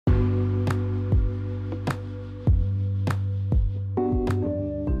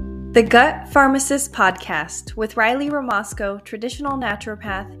The Gut Pharmacist Podcast with Riley Ramasco, traditional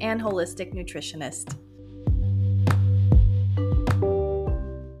naturopath and holistic nutritionist.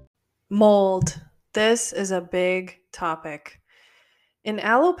 Mold. This is a big topic. In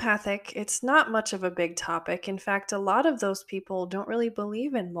allopathic, it's not much of a big topic. In fact, a lot of those people don't really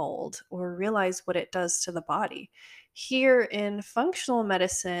believe in mold or realize what it does to the body. Here in functional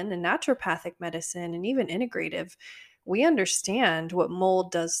medicine and naturopathic medicine and even integrative, we understand what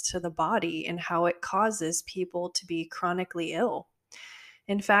mold does to the body and how it causes people to be chronically ill.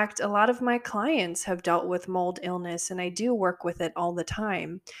 In fact, a lot of my clients have dealt with mold illness, and I do work with it all the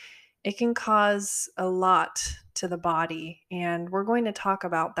time. It can cause a lot to the body, and we're going to talk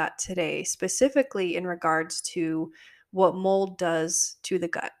about that today, specifically in regards to what mold does to the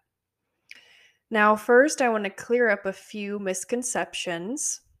gut. Now, first, I want to clear up a few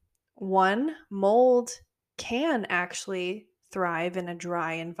misconceptions. One, mold can actually thrive in a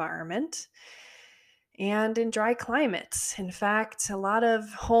dry environment and in dry climates. In fact, a lot of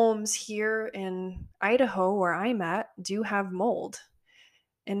homes here in Idaho, where I'm at, do have mold.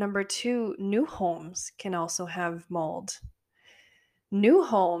 And number two, new homes can also have mold. New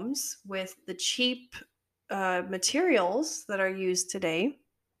homes with the cheap materials that are used today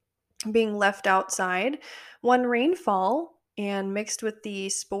being left outside, one rainfall and mixed with the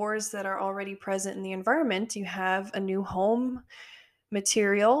spores that are already present in the environment, you have a new home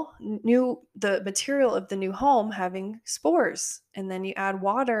material, the material of the new home having spores. And then you add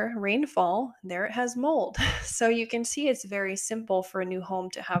water, rainfall, there it has mold. So you can see it's very simple for a new home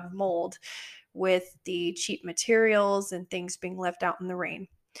to have mold with the cheap materials and things being left out in the rain.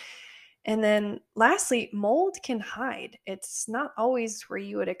 And then lastly, mold can hide. It's not always where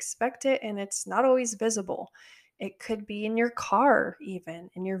you would expect it, and it's not always visible. It could be in your car, even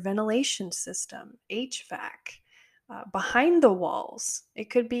in your ventilation system, HVAC, behind the walls.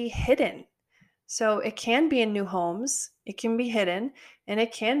 It could be hidden. So it can be in new homes, it can be hidden, and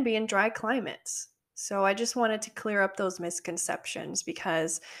it can be in dry climates. So I just wanted to clear up those misconceptions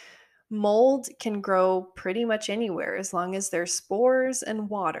because mold can grow pretty much anywhere as long as there's spores and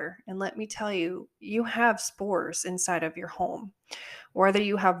water. And let me tell you, you have spores inside of your home. Whether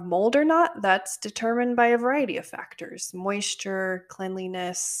you have mold or not, that's determined by a variety of factors: moisture,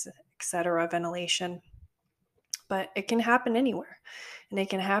 cleanliness, etc., ventilation. But it can happen anywhere, and it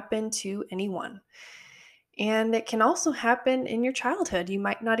can happen to anyone. And it can also happen in your childhood. You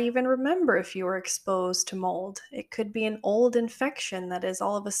might not even remember if you were exposed to mold. It could be an old infection that is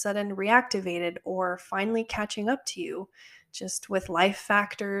all of a sudden reactivated or finally catching up to you, just with life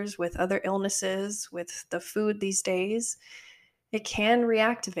factors, with other illnesses, with the food these days. It can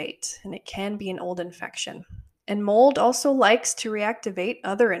reactivate, and it can be an old infection. And mold also likes to reactivate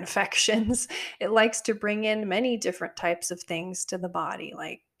other infections. It likes to bring in many different types of things to the body,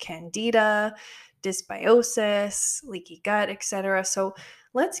 like candida, dysbiosis, leaky gut, etc. So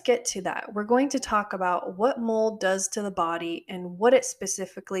let's get to that. We're going to talk about what mold does to the body and what it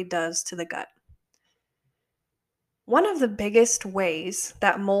specifically does to the gut. One of the biggest ways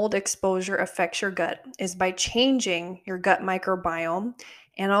that mold exposure affects your gut is by changing your gut microbiome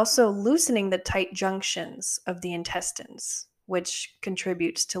and also loosening the tight junctions of the intestines, which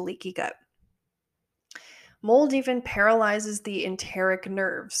contributes to leaky gut. Mold even paralyzes the enteric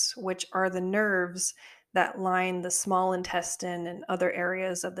nerves, which are the nerves that line the small intestine and other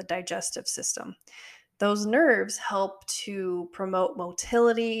areas of the digestive system. Those nerves help to promote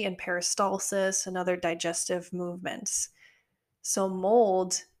motility and peristalsis and other digestive movements. So,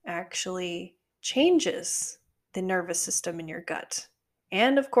 mold actually changes the nervous system in your gut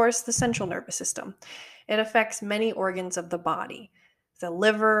and, of course, the central nervous system. It affects many organs of the body: the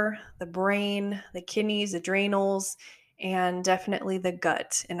liver, the brain, the kidneys, adrenals, and definitely the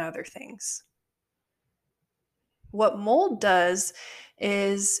gut and other things. What mold does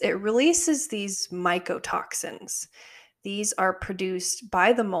is it releases these mycotoxins. These are produced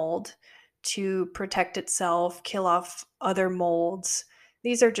by the mold to protect itself, kill off other molds.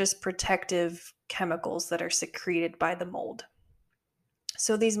 These are just protective chemicals that are secreted by the mold.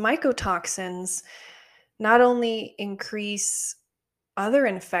 So these mycotoxins not only increase other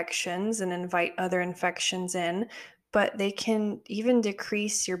infections and invite other infections in, but they can even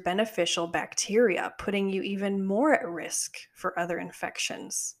decrease your beneficial bacteria, putting you even more at risk for other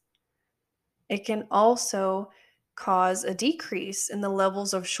infections. It can also cause a decrease in the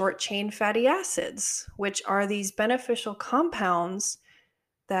levels of short chain fatty acids, which are these beneficial compounds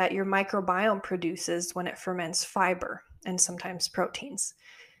that your microbiome produces when it ferments fiber and sometimes proteins.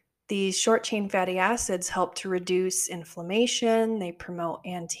 These short chain fatty acids help to reduce inflammation, they promote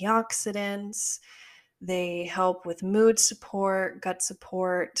antioxidants, they help with mood support, gut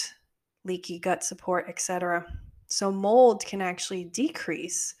support, leaky gut support, etc. So, mold can actually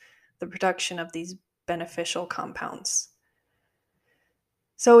decrease the production of these beneficial compounds.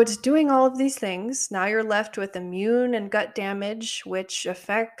 So, it's doing all of these things. Now you're left with immune and gut damage, which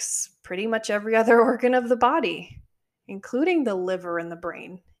affects pretty much every other organ of the body, including the liver and the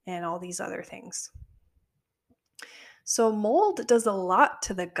brain and all these other things. So, mold does a lot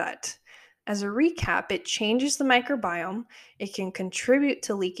to the gut. As a recap, it changes the microbiome, it can contribute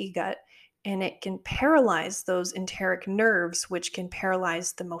to leaky gut, and it can paralyze those enteric nerves, which can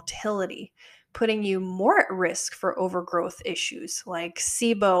paralyze the motility, putting you more at risk for overgrowth issues like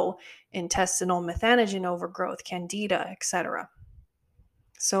SIBO, intestinal methanogen overgrowth, candida, etc.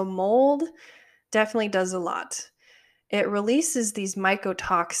 So, mold definitely does a lot. It releases these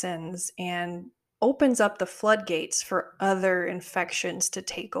mycotoxins and opens up the floodgates for other infections to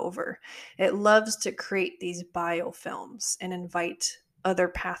take over. It loves to create these biofilms and invite other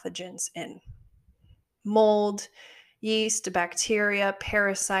pathogens in. Mold, yeast, bacteria,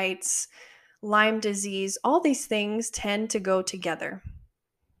 parasites, Lyme disease, all these things tend to go together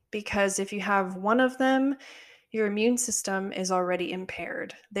because if you have one of them, your immune system is already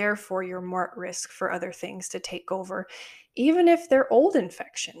impaired. Therefore, you're more at risk for other things to take over, even if they're old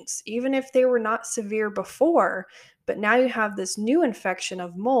infections, even if they were not severe before. But now you have this new infection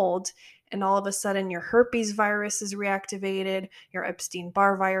of mold, and all of a sudden, your herpes virus is reactivated, your Epstein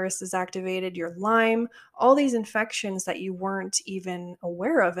Barr virus is activated, your Lyme, all these infections that you weren't even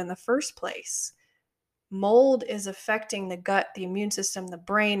aware of in the first place. Mold is affecting the gut, the immune system, the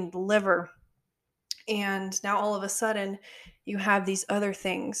brain, the liver, and now all of a sudden, you have these other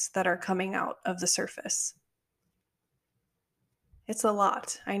things that are coming out of the surface. It's a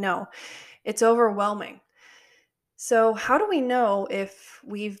lot, I know. It's overwhelming. So, how do we know if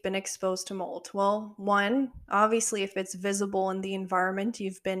we've been exposed to mold? Well, one, obviously, if it's visible in the environment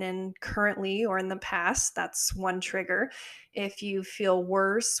you've been in currently or in the past, that's one trigger. If you feel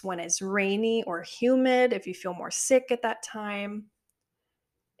worse when it's rainy or humid, if you feel more sick at that time,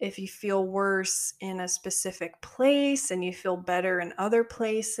 if you feel worse in a specific place and you feel better in other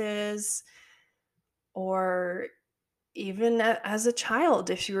places, or even as a child,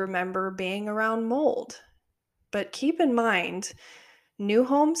 if you remember being around mold. But keep in mind, new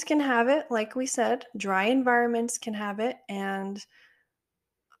homes can have it, like we said, dry environments can have it, and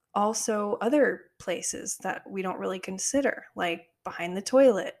also other places that we don't really consider, like behind the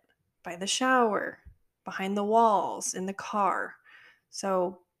toilet, by the shower, behind the walls, in the car.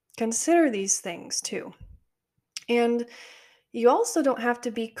 So consider these things too. And you also don't have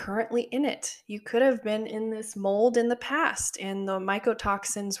to be currently in it. You could have been in this mold in the past, and the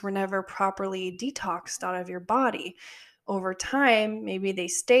mycotoxins were never properly detoxed out of your body. Over time, maybe they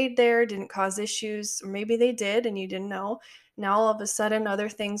stayed there, didn't cause issues, or maybe they did and you didn't know. Now, all of a sudden, other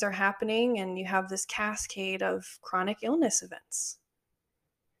things are happening, and you have this cascade of chronic illness events.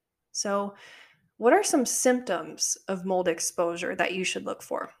 So, what are some symptoms of mold exposure that you should look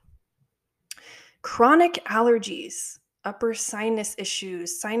for? Chronic allergies, upper sinus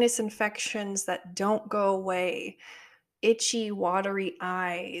issues, sinus infections that don't go away, itchy, watery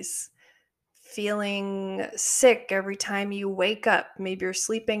eyes, feeling sick every time you wake up. Maybe you're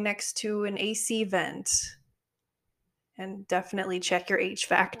sleeping next to an AC vent. And definitely check your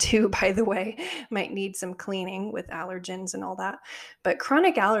HVAC too, by the way. Might need some cleaning with allergens and all that. But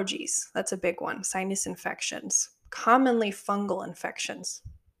chronic allergies, that's a big one. Sinus infections, commonly fungal infections.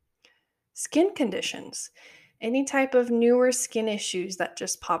 Skin conditions, any type of newer skin issues that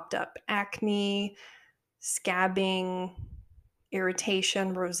just popped up, acne, scabbing,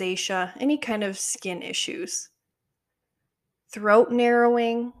 irritation, rosacea, any kind of skin issues. Throat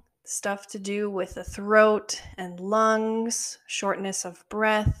narrowing, stuff to do with the throat and lungs, shortness of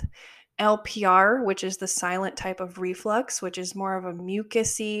breath. LPR, which is the silent type of reflux, which is more of a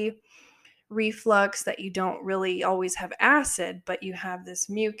mucusy reflux that you don't really always have acid, but you have this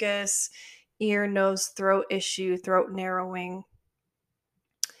mucus, ear, nose, throat issue, throat narrowing.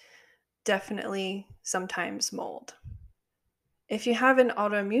 Definitely sometimes mold. If you have an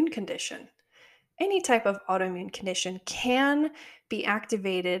autoimmune condition, any type of autoimmune condition can be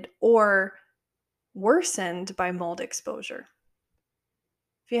activated or worsened by mold exposure.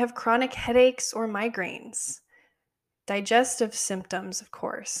 If you have chronic headaches or migraines, digestive symptoms, of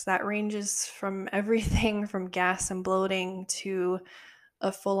course, that ranges from everything from gas and bloating to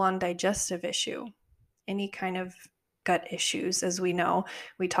a full on digestive issue. Any kind of gut issues, as we know,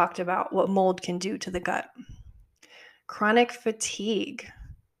 we talked about what mold can do to the gut. Chronic fatigue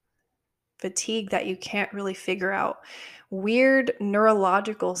that you can't really figure out. Weird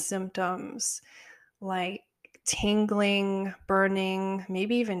neurological symptoms like tingling, burning,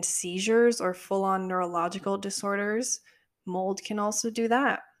 maybe even seizures or full on neurological disorders. Mold can also do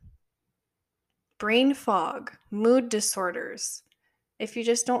that. Brain fog, mood disorders. If you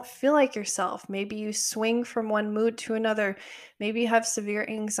just don't feel like yourself, maybe you swing from one mood to another, maybe you have severe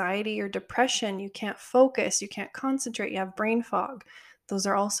anxiety or depression, you can't focus, you can't concentrate, you have brain fog. Those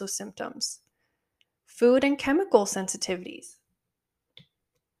are also symptoms. Food and chemical sensitivities.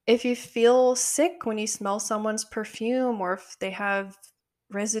 If you feel sick when you smell someone's perfume or if they have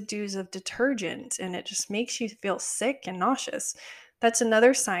residues of detergent and it just makes you feel sick and nauseous, that's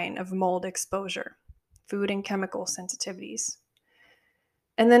another sign of mold exposure. Food and chemical sensitivities.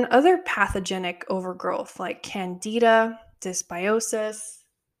 And then other pathogenic overgrowth like candida, dysbiosis,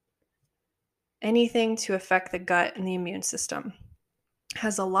 anything to affect the gut and the immune system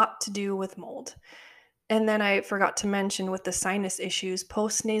has a lot to do with mold. And then I forgot to mention with the sinus issues,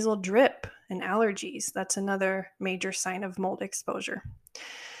 postnasal drip and allergies. That's another major sign of mold exposure.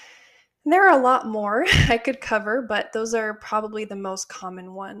 And there are a lot more I could cover, but those are probably the most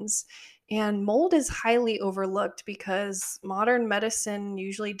common ones. And mold is highly overlooked because modern medicine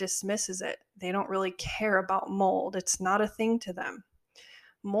usually dismisses it. They don't really care about mold, it's not a thing to them.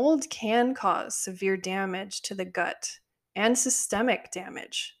 Mold can cause severe damage to the gut and systemic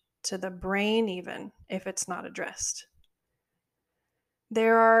damage to the brain, even if it's not addressed.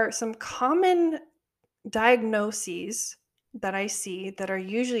 There are some common diagnoses that I see that are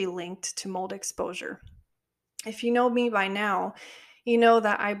usually linked to mold exposure. If you know me by now, you know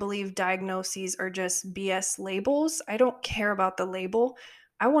that I believe diagnoses are just BS labels. I don't care about the label.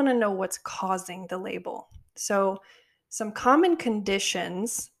 I want to know what's causing the label. So, some common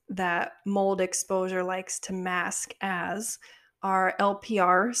conditions that mold exposure likes to mask as are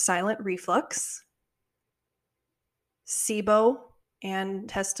LPR, silent reflux, SIBO, and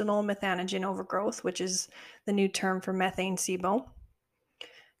intestinal methanogen overgrowth, which is the new term for methane SIBO,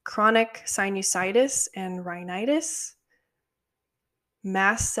 chronic sinusitis and rhinitis,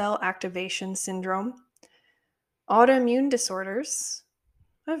 mast cell activation syndrome, autoimmune disorders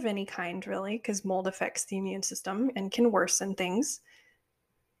of any kind, really, because mold affects the immune system and can worsen things,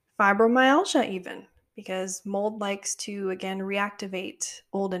 fibromyalgia, even, because mold likes to, again, reactivate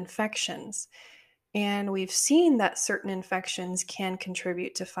old infections. And we've seen that certain infections can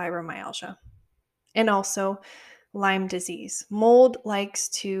contribute to fibromyalgia. And also Lyme disease. Mold likes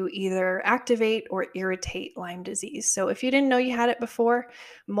to either activate or irritate Lyme disease. So if you didn't know you had it before,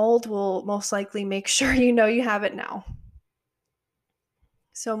 mold will most likely make sure you know you have it now.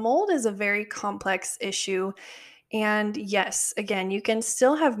 So mold is a very complex issue. And yes, again, you can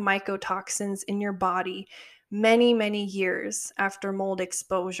still have mycotoxins in your body many, many years after mold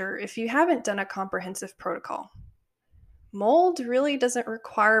exposure if you haven't done a comprehensive protocol. Mold really doesn't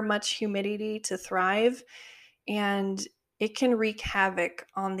require much humidity to thrive, and it can wreak havoc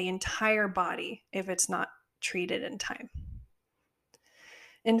on the entire body if it's not treated in time.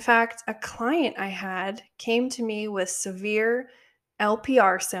 In fact, a client I had came to me with severe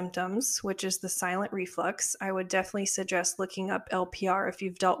LPR symptoms, which is the silent reflux. I would definitely suggest looking up LPR if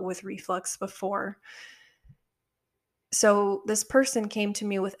you've dealt with reflux before. So, this person came to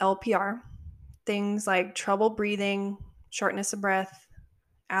me with LPR, things like trouble breathing, shortness of breath,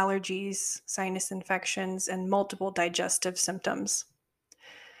 allergies, sinus infections, and multiple digestive symptoms.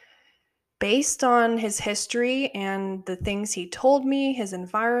 Based on his history and the things he told me, his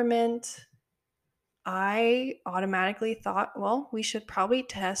environment, I automatically thought, well, we should probably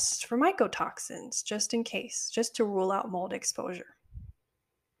test for mycotoxins just in case, just to rule out mold exposure.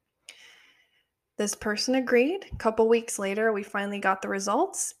 This person agreed. A couple weeks later, we finally got the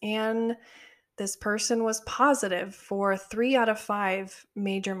results, and this person was positive for 3 out of 5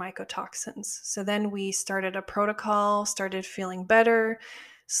 major mycotoxins. So then we started a protocol, started feeling better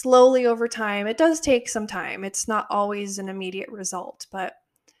slowly over time. It does take some time, it's not always an immediate result, but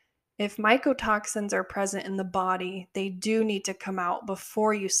if mycotoxins are present in the body, they do need to come out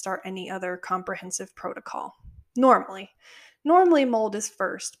before you start any other comprehensive protocol. Normally. Normally, mold is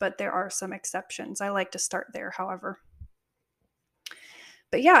first, but there are some exceptions. I like to start there, however.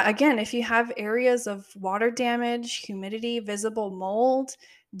 But yeah, again, if you have areas of water damage, humidity, visible mold,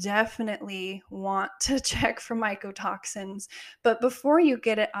 definitely want to check for mycotoxins. But before you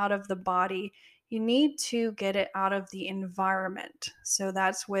get it out of the body, you need to get it out of the environment. So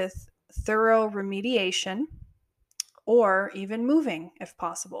that's with thorough remediation or even moving if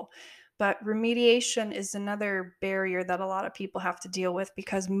possible. But remediation is another barrier that a lot of people have to deal with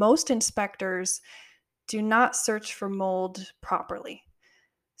because most inspectors do not search for mold properly.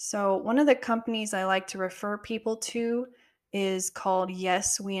 So, one of the companies I like to refer people to is called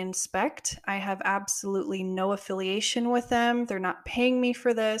Yes, We Inspect. I have absolutely no affiliation with them. They're not paying me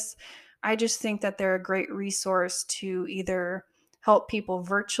for this. I just think that they're a great resource to either help people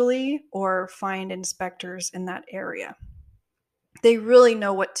virtually or find inspectors in that area. They really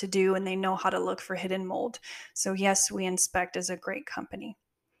know what to do and they know how to look for hidden mold. So, Yes, We Inspect is a great company.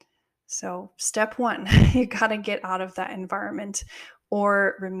 So, step one, you got to get out of that environment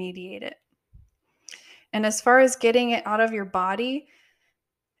or remediate it. And as far as getting it out of your body,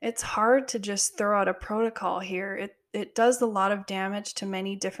 it's hard to just throw out a protocol here. It does a lot of damage to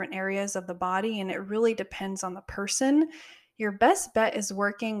many different areas of the body, and it really depends on the person. Your best bet is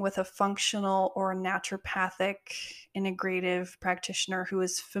working with a functional or naturopathic integrative practitioner who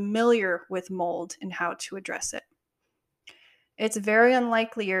is familiar with mold and how to address it. It's very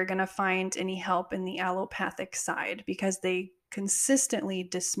unlikely you're going to find any help in the allopathic side because they consistently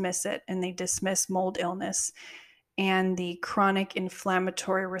dismiss it, and they dismiss mold illness and the chronic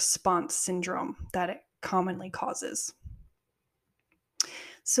inflammatory response syndrome that it commonly causes.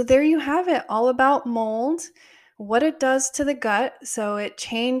 So there you have it, all about mold, what it does to the gut. So it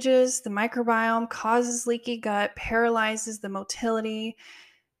changes the microbiome, causes leaky gut, paralyzes the motility,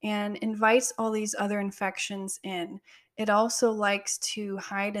 and invites all these other infections in. It also likes to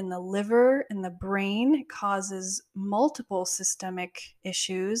hide in the liver and the brain. It causes multiple systemic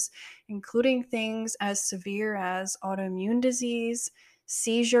issues, including things as severe as autoimmune disease,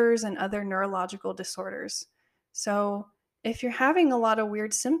 seizures, and other neurological disorders. So, if you're having a lot of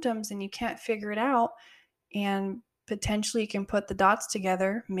weird symptoms and you can't figure it out, and potentially you can put the dots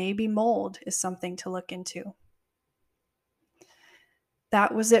together, maybe mold is something to look into.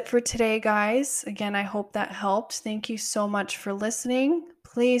 That was it for today, guys. Again, I hope that helped. Thank you so much for listening.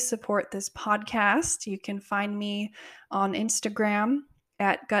 Please support this podcast. You can find me on Instagram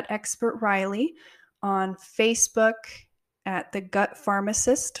at Gut Expert Riley, on Facebook at The Gut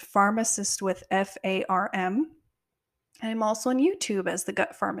Pharmacist, pharmacist with FARM. I'm also on YouTube as The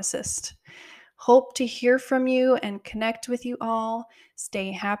Gut Pharmacist. Hope to hear from you and connect with you all.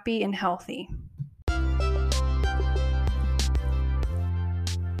 Stay happy and healthy.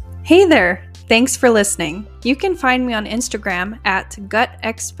 Hey there! Thanks for listening. You can find me on Instagram at Gut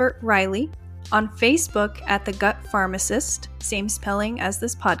Expert Riley, on Facebook at The Gut Pharmacist, same spelling as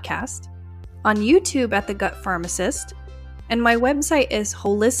this podcast, on YouTube at The Gut Pharmacist, and my website is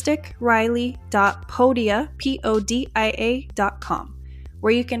holisticriley.podia.com,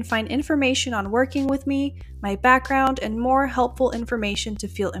 where you can find information on working with me, my background, and more helpful information to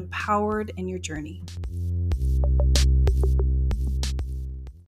feel empowered in your journey.